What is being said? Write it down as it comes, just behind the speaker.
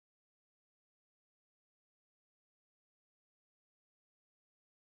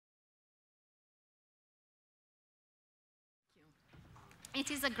It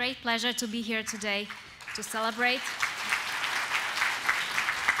is a great pleasure to be here today to celebrate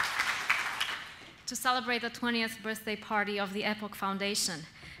the 20th birthday party of the Epoch Foundation.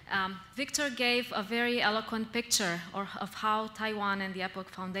 Victor gave a very eloquent picture of how Taiwan and the Epoch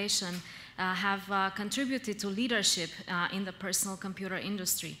Foundation have contributed to leadership in the personal computer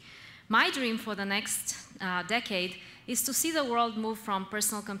industry. My dream for the next decade is to see the world move from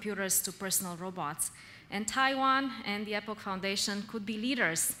personal computers to personal robots. And Taiwan and the Epoch Foundation could be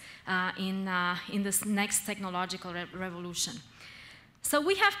leaders in this next technological revolution. So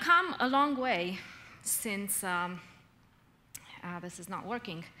we have come a long way since, this is not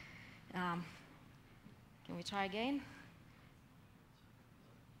working. Can we try again?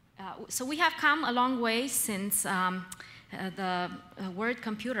 So we have come a long way since the word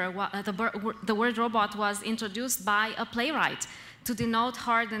computer, the word robot was introduced by a playwright to denote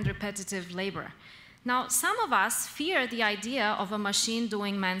hard and repetitive labor. Now, some of us fear the idea of a machine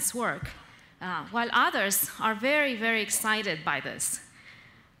doing man's work, while others are very, very excited by this.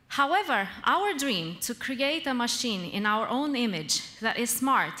 However, our dream to create a machine in our own image that is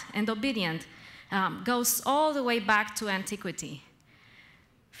smart and obedient goes all the way back to antiquity.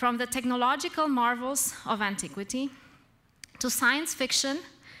 From the technological marvels of antiquity to science fiction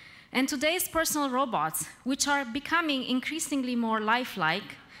and today's personal robots, which are becoming increasingly more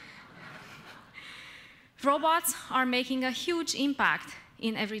lifelike, robots are making a huge impact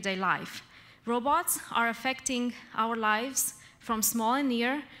in everyday life. Robots are affecting our lives from small and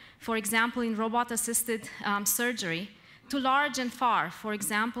near, for example, in robot-assisted surgery, to large and far, for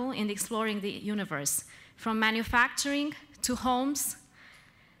example, in exploring the universe. From manufacturing to homes,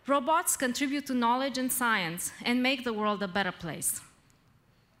 robots contribute to knowledge and science and make the world a better place.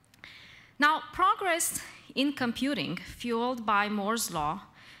 Now, progress in computing, fueled by Moore's law,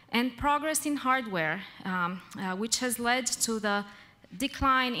 and progress in hardware, which has led to the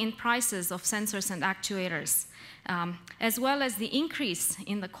decline in prices of sensors and actuators, as well as the increase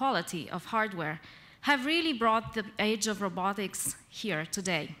in the quality of hardware, have really brought the age of robotics here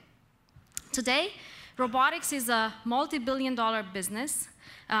today. Today, robotics is a multi-billion-dollar business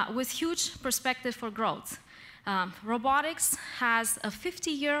with huge perspective for growth. Robotics has a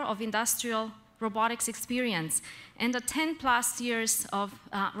 50-year of industrial robotics experience and a 10+ years of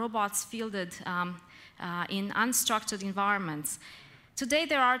robots fielded in unstructured environments. Today,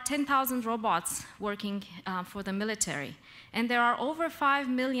 there are 10,000 robots working for the military, and there are over 5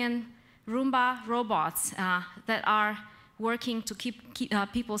 million Roomba robots that are working to keep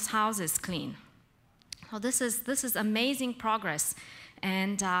people's houses clean. So this is amazing progress,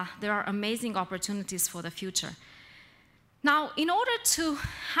 and there are amazing opportunities for the future. Now, in order to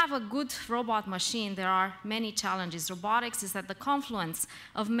have a good robot machine, there are many challenges. Robotics is at the confluence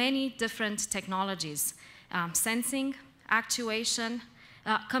of many different technologies: sensing, actuation,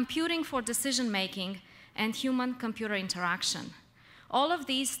 computing for decision-making, and human-computer interaction. All of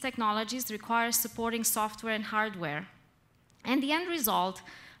these technologies require supporting software and hardware. And the end result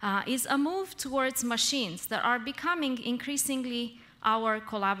is a move towards machines that are becoming increasingly our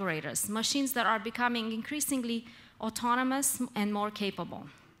collaborators, machines that are becoming increasingly autonomous and more capable.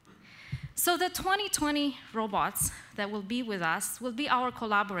 So the 2020 robots that will be with us will be our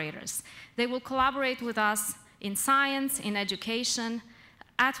collaborators. They will collaborate with us in science, in education,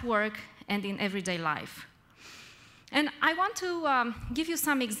 at work, and in everyday life. And I want to give you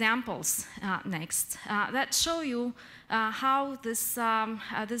some examples next that show you how this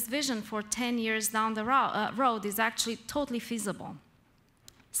vision for 10 years down the road is actually totally feasible.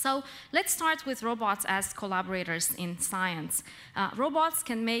 So let's start with robots as collaborators in science. Robots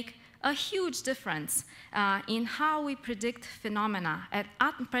can make a huge difference in how we predict phenomena at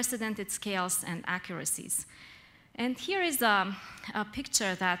unprecedented scales and accuracies. And here is a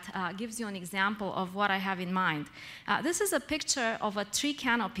picture that gives you an example of what I have in mind. This is a picture of a tree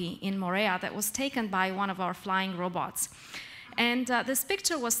canopy in Morea that was taken by one of our flying robots. And this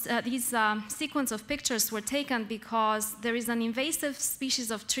picture was, these sequence of pictures were taken because there is an invasive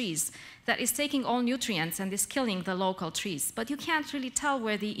species of trees that is taking all nutrients and is killing the local trees. But you can't really tell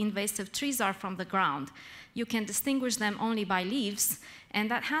where the invasive trees are from the ground. You can distinguish them only by leaves,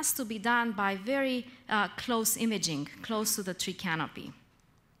 and that has to be done by very close imaging, close to the tree canopy.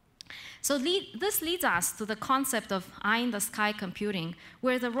 So this leads us to the concept of eye-in-the-sky computing,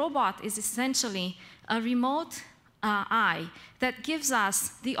 where the robot is essentially a remote eye that gives us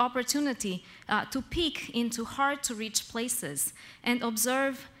the opportunity to peek into hard-to-reach places and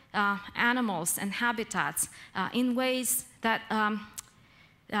observe animals and habitats in ways that,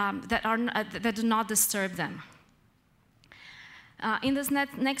 that do not disturb them. In this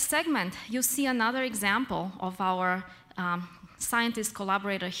next segment, you see another example of our scientist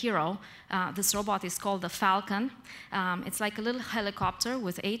collaborator hero. This robot is called the Falcon. It's like a little helicopter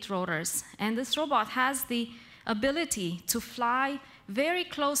with 8 rotors. And this robot has the ability to fly very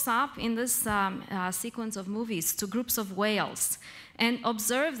close up in this sequence of movies to groups of whales and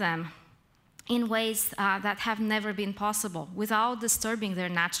observe them in ways that have never been possible without disturbing their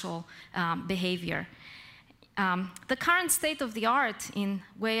natural behavior. The current state of the art in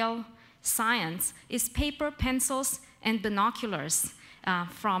whale science is paper, pencils, and binoculars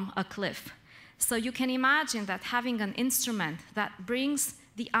from a cliff. So you can imagine that having an instrument that brings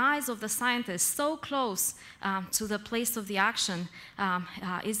the eyes of the scientists so close to the place of the action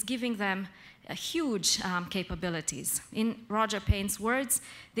is giving them huge capabilities. In Roger Payne's words,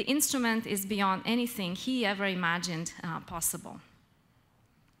 the instrument is beyond anything he ever imagined possible.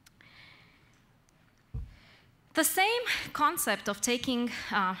 The same concept of taking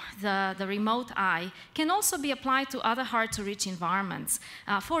the remote eye can also be applied to other hard-to-reach environments.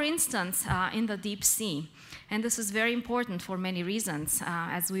 For instance, in the deep sea. And this is very important for many reasons,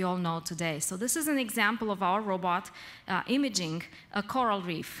 as we all know today. So this is an example of our robot imaging a coral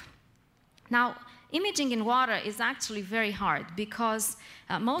reef. Now, imaging in water is actually very hard because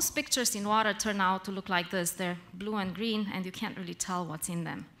most pictures in water turn out to look like this. They're blue and green, and you can't really tell what's in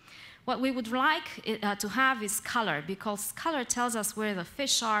them. What we would like to have is color, because color tells us where the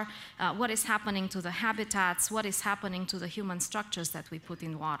fish are, what is happening to the habitats, what is happening to the human structures that we put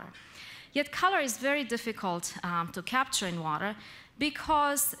in water. Yet color is very difficult to capture in water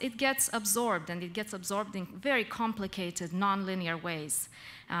because it gets absorbed, and it gets absorbed in very complicated, nonlinear ways.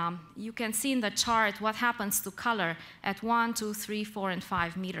 You can see in the chart what happens to color at 1, 2, 3, 4, and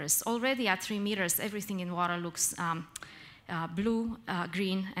 5 meters. Already at 3 meters, everything in water looks blue,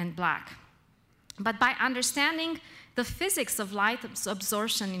 green, and black. But by understanding the physics of light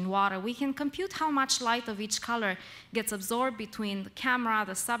absorption in water, we can compute how much light of each color gets absorbed between the camera,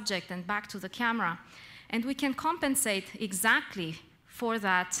 the subject, and back to the camera. And we can compensate exactly for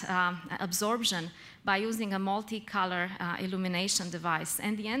that absorption by using a multicolor illumination device.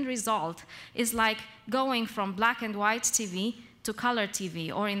 And the end result is like going from black and white TV to color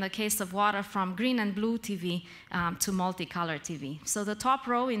TV, or in the case of water, from green and blue TV to multicolor TV. So the top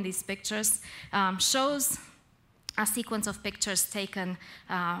row in these pictures shows a sequence of pictures taken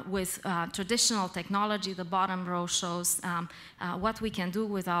with traditional technology. The bottom row shows what we can do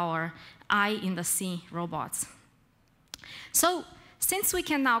with our eye in the sea robots. So since we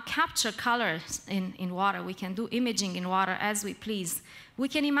can now capture colors in water, we can do imaging in water as we please, we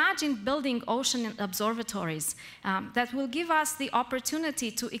can imagine building ocean observatories that will give us the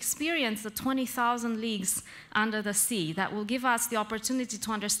opportunity to experience the 20,000 leagues under the sea, that will give us the opportunity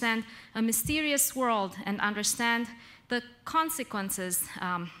to understand a mysterious world and understand the consequences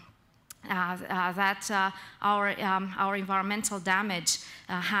that our environmental damage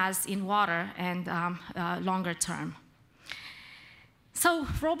has in water and longer term. So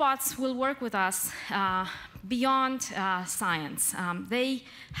robots will work with us beyond science. They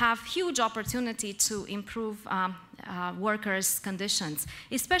have huge opportunity to improve workers' conditions,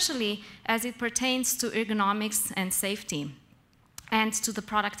 especially as it pertains to ergonomics and safety, and to the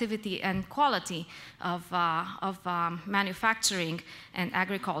productivity and quality of manufacturing and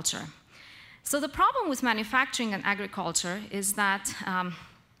agriculture. So the problem with manufacturing and agriculture is that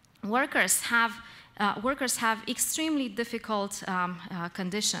workers have extremely difficult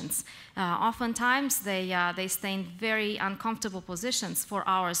conditions. Oftentimes, they stay in very uncomfortable positions for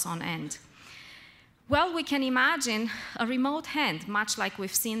hours on end. Well, we can imagine a remote hand, much like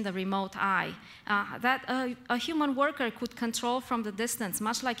we've seen the remote eye, that a human worker could control from the distance,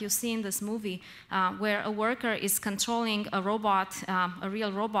 much like you see in this movie, where a worker is controlling a robot, a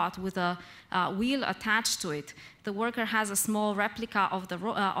real robot with a wheel attached to it. The worker has a small replica of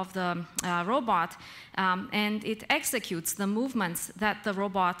the robot, and it executes the movements that the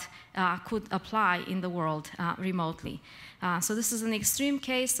robot could apply in the world remotely. So this is an extreme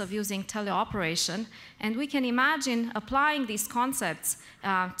case of using teleoperation, and we can imagine applying these concepts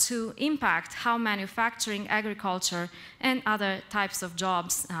to impact how manufacturing, agriculture, and other types of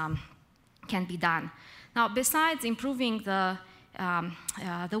jobs can be done. Now, besides improving the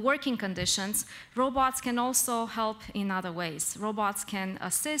working conditions, robots can also help in other ways. Robots can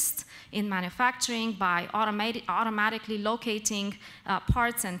assist in manufacturing by automatically locating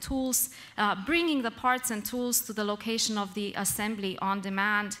parts and tools, bringing the parts and tools to the location of the assembly on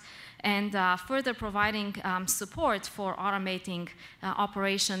demand, and further providing support for automating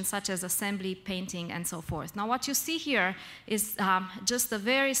operations such as assembly, painting, and so forth. Now, what you see here is just a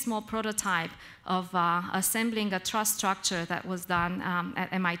very small prototype of assembling a truss structure that was done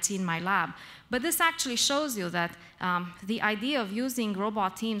at MIT in my lab. But this actually shows you that the idea of using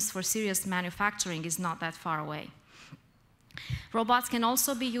robot teams for serious manufacturing is not that far away. Robots can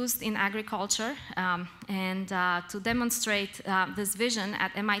also be used in agriculture, and to demonstrate this vision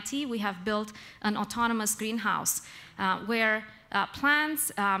at MIT, we have built an autonomous greenhouse where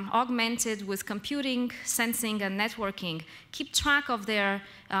plants, augmented with computing, sensing, and networking, keep track of their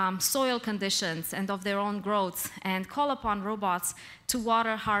soil conditions and of their own growth, and call upon robots to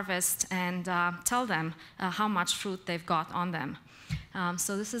water, harvest, and tell them how much fruit they've got on them.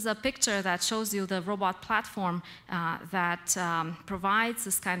 So this is a picture that shows you the robot platform that provides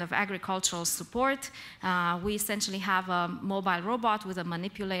this kind of agricultural support. We essentially have a mobile robot with a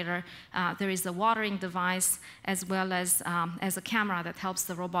manipulator. There is a watering device as well as a camera that helps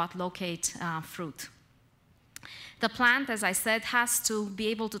the robot locate fruit. The plant, as I said, has to be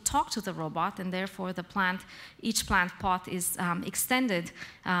able to talk to the robot, and therefore each plant pot is extended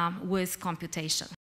with computation.